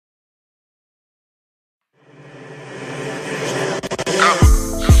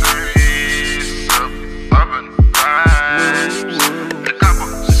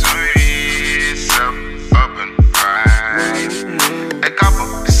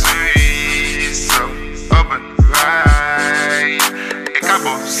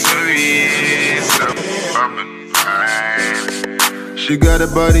She got a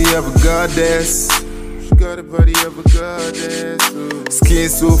body of a goddess. She got a body of a goddess. Ooh. Skin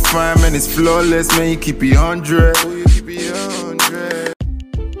so fine, man, it's flawless. Man, you keep it 100. Oh, you keep it 100.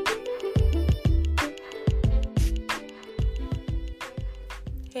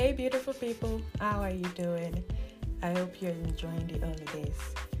 Hey beautiful people, how are you doing? I hope you're enjoying the holidays.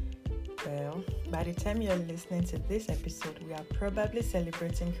 Well, by the time you're listening to this episode, we are probably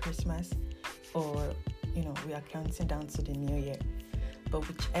celebrating Christmas or, we are counting down to the new year. But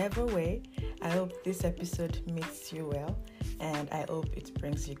whichever way, I hope this episode meets you well and I hope it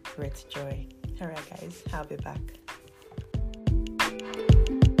brings you great joy. Alright guys, I'll be back.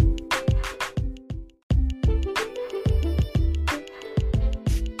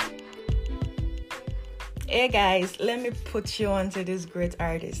 Hey guys, let me put you on to this great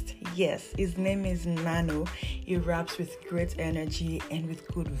artist. Yes, his name is Nano. He raps with great energy and with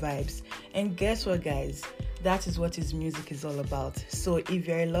good vibes. And guess what guys? That is what his music is all about. So if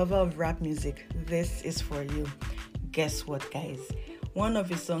you're a lover of rap music, this is for you. Guess what guys? One of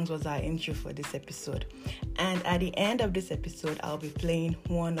his songs was our intro for this episode. And at the end of this episode, I'll be playing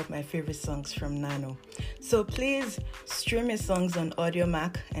one of my favorite songs from Nano. So please stream his songs on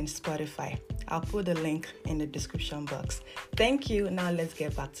Audiomack and Spotify. I'll put the link in the description box. Thank you. Now let's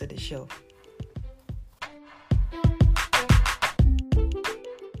get back to the show.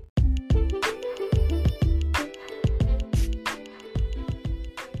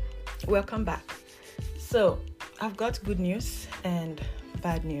 Welcome back. So, I've got good news and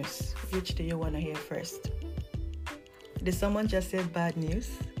bad news. Which do you want to hear first? Did someone just say bad news?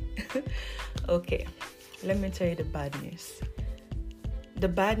 Okay, let me tell you the bad news. The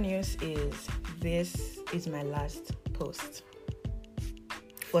bad news is this is my last post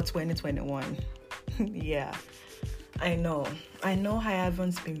for 2021. Yeah, I know I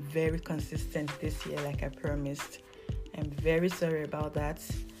haven't been very consistent this year like I promised. I'm very sorry about that.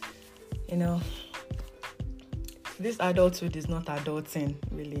 This adulthood is not adulting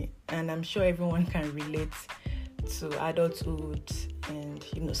really, and I'm sure everyone can relate to adulthood and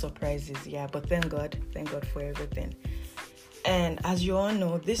surprises. Yeah, but thank God for everything. And as you all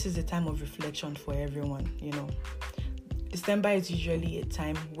know, this is a time of reflection for everyone. December is usually a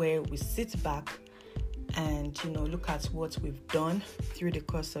time where we sit back and look at what we've done through the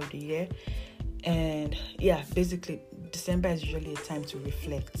course of the year. And yeah, basically December is usually a time to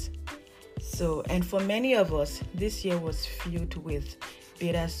reflect. So, and for many of us, this year was filled with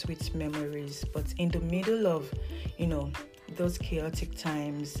bittersweet memories, but in the middle of those chaotic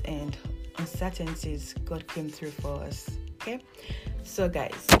times and uncertainties, God came through for us. Okay, so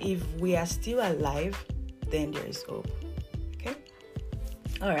guys, if we are still alive, then there is hope. Okay,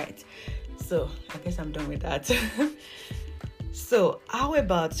 all right, so I guess I'm done with that. So how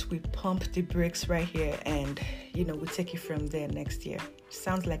about we pump the brakes right here and we take it from there next year?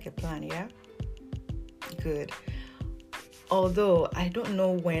 Sounds like a plan. Yeah, good. Although I don't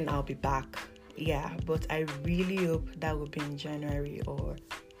know when I'll be back, yeah, but I really hope that will be in January or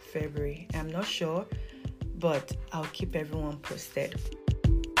February. I'm not sure, but I'll keep everyone posted.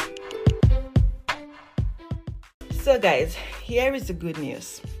 So guys, here is the good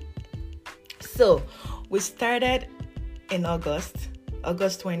news. So we started in August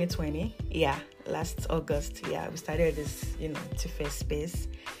 2020. Yeah, last August. Yeah, we started this, to face space.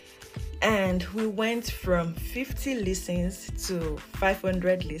 And we went from 50 listens to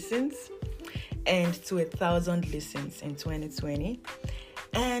 500 listens and to 1,000 listens in 2020.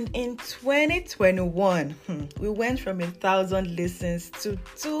 And in 2021, we went from 1,000 listens to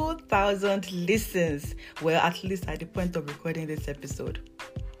 2,000 listens. Well, at least at the point of recording this episode.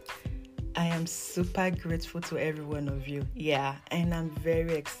 I am super grateful to every one of you. Yeah, and I'm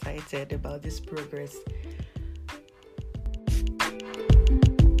very excited about this progress.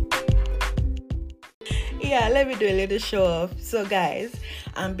 Yeah, let me do a little show off. So guys,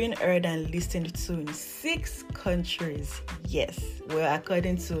 I'm being heard and listened to in 6 countries. Yes, well,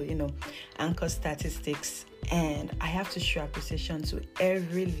 according to, Anchor statistics. And I have to show appreciation to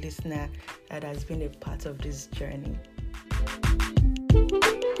every listener that has been a part of this journey.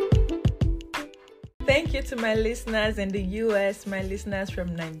 Thank you to my listeners in the US, my listeners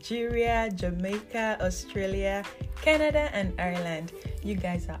from Nigeria, Jamaica, Australia, Canada, and Ireland. You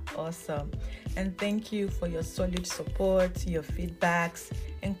guys are awesome. And thank you for your solid support, your feedbacks,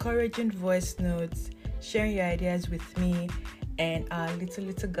 encouraging voice notes, sharing your ideas with me, and our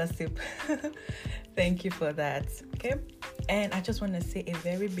little gossip. Thank you for that. Okay. And I just want to say a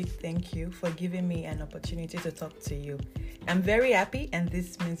very big thank you for giving me an opportunity to talk to you. I'm very happy, and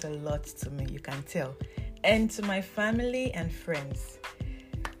this means a lot to me, you can tell. And to my family and friends,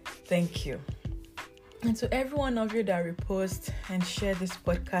 thank you. And to every one of you that repost and share this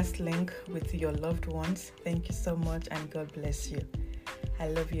podcast link with your loved ones, thank you so much and God bless you. I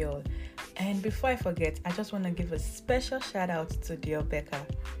love you all. And before I forget, I just want to give a special shout out to dear Becca.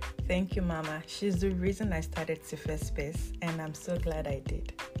 Thank you, Mama. She's the reason I started Tifa Space, and I'm so glad I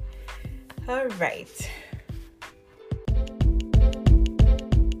did. All right.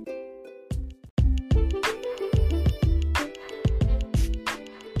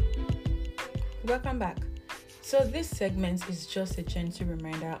 Welcome back. So this segment is just a gentle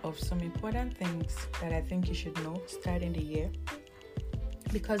reminder of some important things that I think you should know starting the year,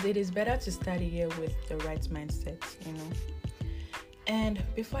 because it is better to start the year with the right mindset, And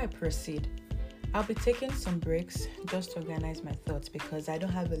before I proceed, I'll be taking some breaks just to organize my thoughts because I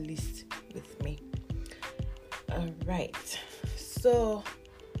don't have a list with me. All right. So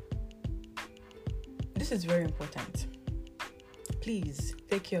this is very important. Please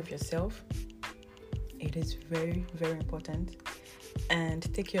take care of yourself. It is very, very important. And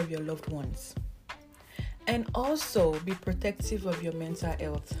take care of your loved ones. And also be protective of your mental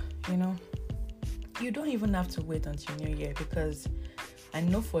health. You don't even have to wait until New Year, because I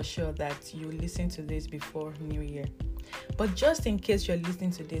know for sure that you listen to this before New Year. But just in case you're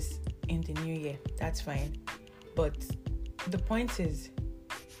listening to this in the New Year, that's fine. But the point is,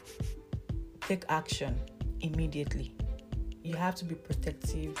 take action immediately. You have to be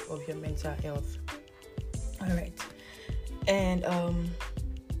protective of your mental health. All right. And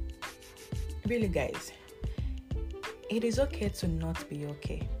really, guys, it is okay to not be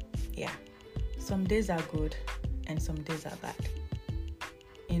okay. Yeah. Some days are good and some days are bad.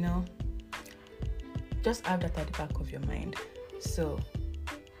 Just have that at the back of your mind. So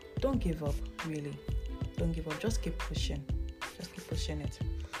don't give up, really. Don't give up. Just keep pushing. Just keep pushing it.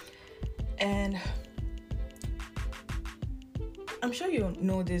 And I'm sure you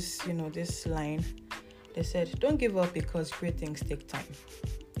know this, this line. They said, don't give up because great things take time.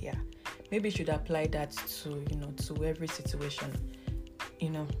 Yeah. Maybe you should apply that to, to every situation.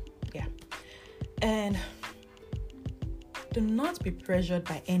 Yeah. And do not be pressured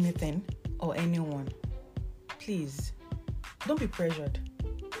by anything or anyone. Please, don't be pressured.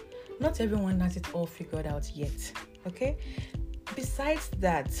 Not everyone has it all figured out yet. Okay? Besides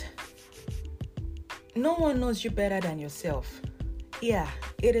that, no one knows you better than yourself. Yeah,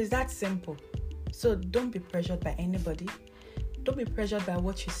 it is that simple. So don't be pressured by anybody. Don't be pressured by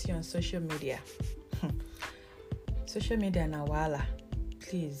what you see on social media. Social media na wala.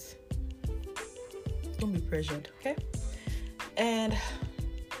 Please. Don't be pressured, okay? And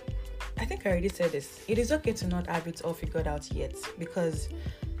I think I already said this. It is okay to not have it all figured out yet, because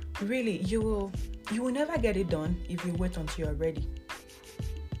really you will never get it done if you wait until you're ready.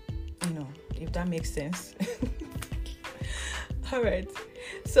 If that makes sense. All right.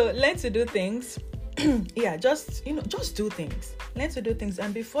 So learn to do things. Yeah, just do things. Learn to do things,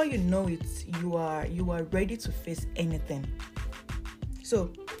 and before you know it, you are ready to face anything.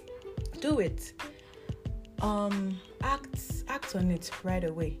 So do it. Act on it right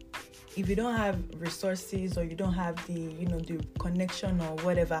away. If you don't have resources or you don't have the the connection or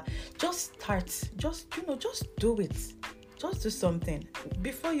whatever, just start. Just do it. Just do something.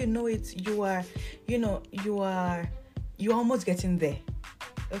 Before you know it, you're almost getting there.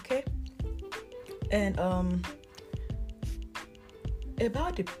 Okay? And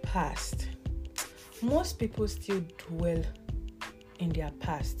about the past, most people still dwell in their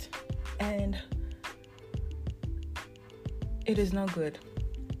past, and it is not good.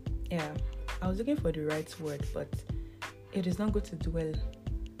 Yeah, I was looking for the right word, but it is not good to dwell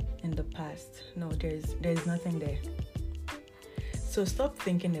in the past. No, there's nothing there. So stop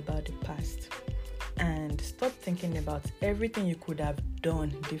thinking about the past and stop thinking about everything you could have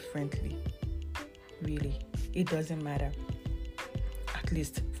done differently. Really, it doesn't matter. At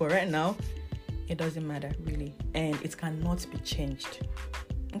least for right now, it doesn't matter, really, and it cannot be changed.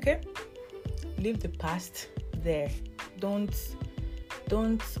 Okay? Leave the past there. Don't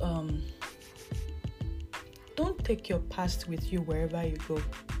take your past with you wherever you go.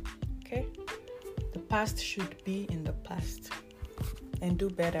 Okay? The past should be in the past, and do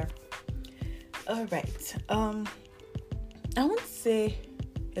better. All right. I won't say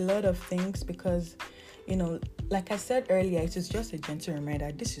a lot of things because, like I said earlier, it is just a gentle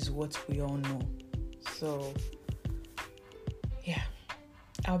reminder. This is what we all know. So, yeah,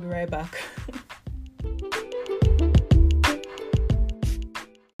 I'll be right back.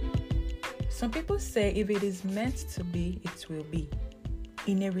 Some people say if it is meant to be, it will be.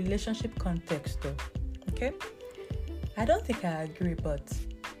 In a relationship context, though. Okay? I don't think I agree, but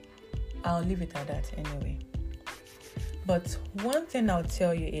I'll leave it at that anyway. But one thing I'll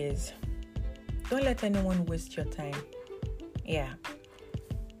tell you is, Don't let anyone waste your time. Yeah.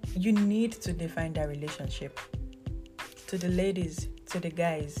 You need to define that relationship. To the ladies, to the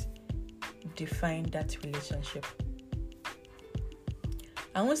guys, define that relationship.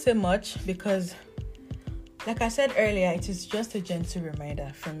 I won't say much because, like I said earlier, it is just a gentle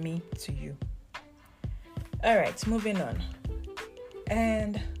reminder from me to you. All right, moving on.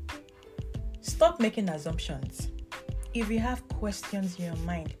 And stop making assumptions. If you have questions in your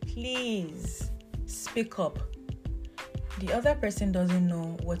mind, please speak up. The other person doesn't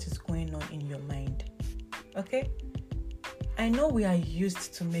know what is going on in your mind. Okay? I know we are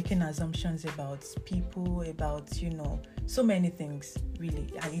used to making assumptions about people, about, so many things,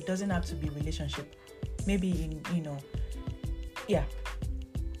 really. And it doesn't have to be relationship. Maybe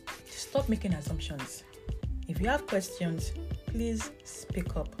Stop making assumptions. If you have questions, please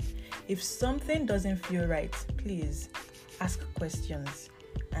speak up. If something doesn't feel right, please ask questions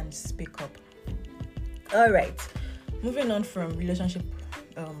and speak up. All right. Moving on from relationship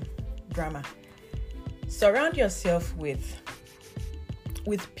drama. Surround yourself with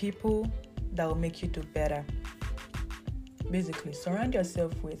people that will make you do better. Basically, surround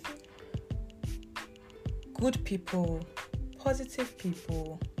yourself with good people, positive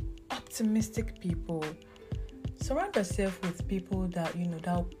people, optimistic people. Surround yourself with people that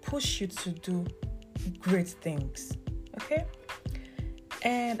that will push you to do great things. Okay?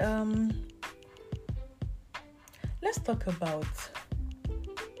 And let's talk about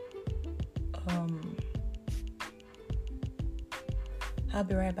I'll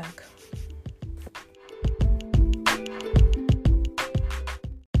be right back.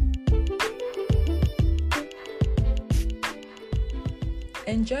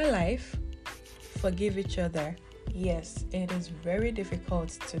 Enjoy life. Forgive each other. Yes, it is very difficult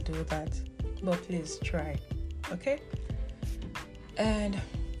to do that, but please try. Okay? And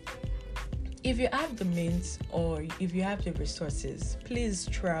if you have the means or if you have the resources, please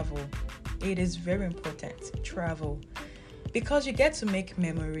travel. It is very important. Travel. Because you get to make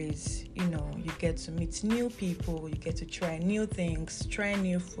memories, you get to meet new people, you get to try new things, try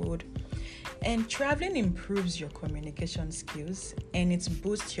new food. And traveling improves your communication skills and it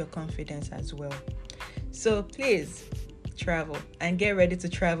boosts your confidence as well. So please travel and get ready to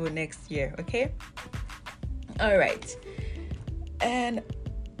travel next year, okay? All right. And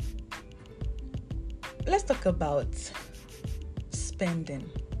let's talk about spending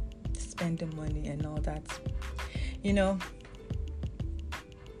money and all that.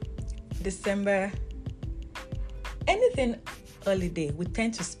 December, anything holiday, we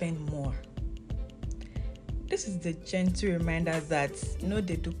tend to spend more. This is the gentle reminder that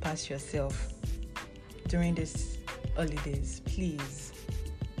they do pass yourself during these holidays. Please,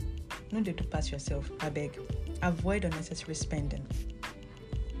 they do pass yourself. I beg. Avoid unnecessary spending.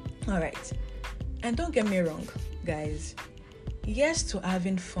 All right. And don't get me wrong, guys. Yes to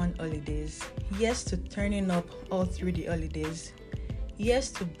having fun holidays. Yes to turning up all through the holidays.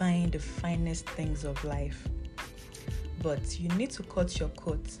 Yes to buying the finest things of life. But you need to cut your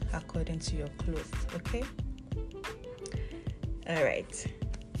coat according to your clothes, okay? All right.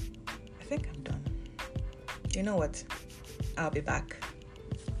 I think I'm done. You know what? I'll be back.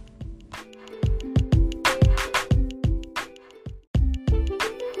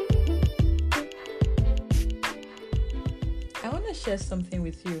 I want to share something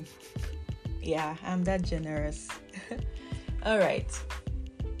with you. Yeah, I'm that generous. All right.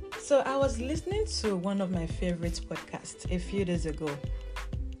 So I was listening to one of my favorite podcasts a few days ago.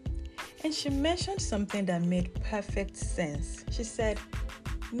 And she mentioned something that made perfect sense. She said,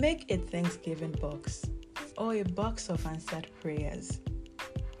 make a Thanksgiving box or a box of answered prayers.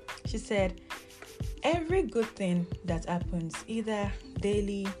 She said, every good thing that happens either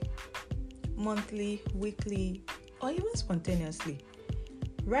daily, monthly, weekly, or even spontaneously,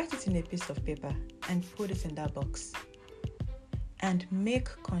 write it in a piece of paper and put it in that box. And make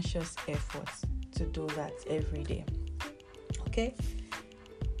conscious efforts to do that every day. Okay?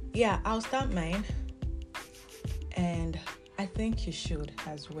 Yeah, I'll start mine. And I think you should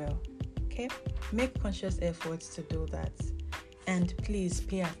as well. Okay? Make conscious efforts to do that. And please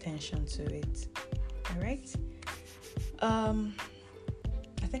pay attention to it. Alright? I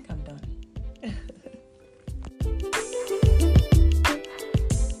think I'm done.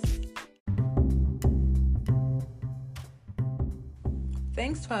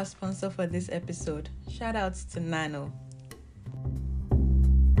 Thanks to our sponsor for this episode. Shout out to Nano.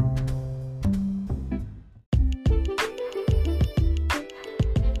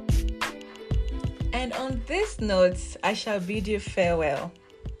 And on this note, I shall bid you farewell.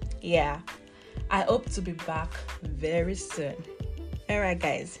 Yeah, I hope to be back very soon. Alright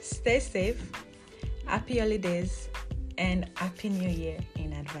guys, stay safe, Happy holidays and Happy New Year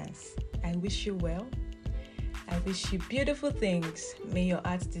in advance. I wish you well. I wish you beautiful things. May your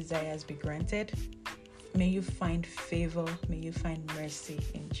heart's desires be granted. May you find favor. May you find mercy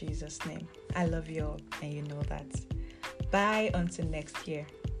in Jesus' name. I love you all, and you know that. Bye until next year.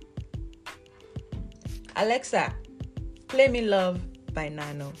 Alexa, play me Love by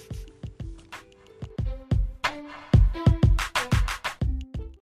Nano.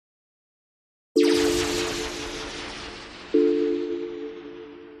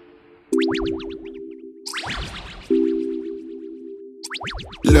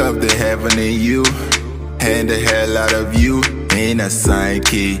 Love the heaven in you, and the hell out of you. Ain't a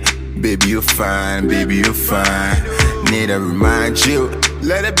psyche, baby you fine, baby you fine. Need to remind you,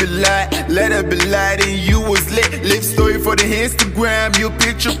 let it be light in you was lit. Live story for the Instagram, you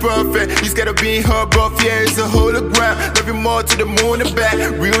picture perfect. You scared of being her buff, yeah, it's a hologram. Love you more to the moon and back.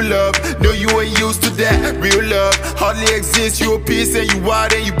 Real love, no you ain't used to that. Real love, hardly exists, you a piece and you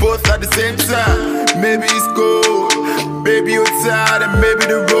wild and you both at the same time. Maybe it's cold, baby you're tired and maybe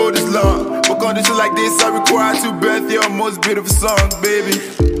the road is long. For conditions like this I require to birth your most beautiful song, baby.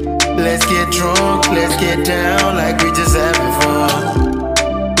 Let's get drunk, let's get down like we just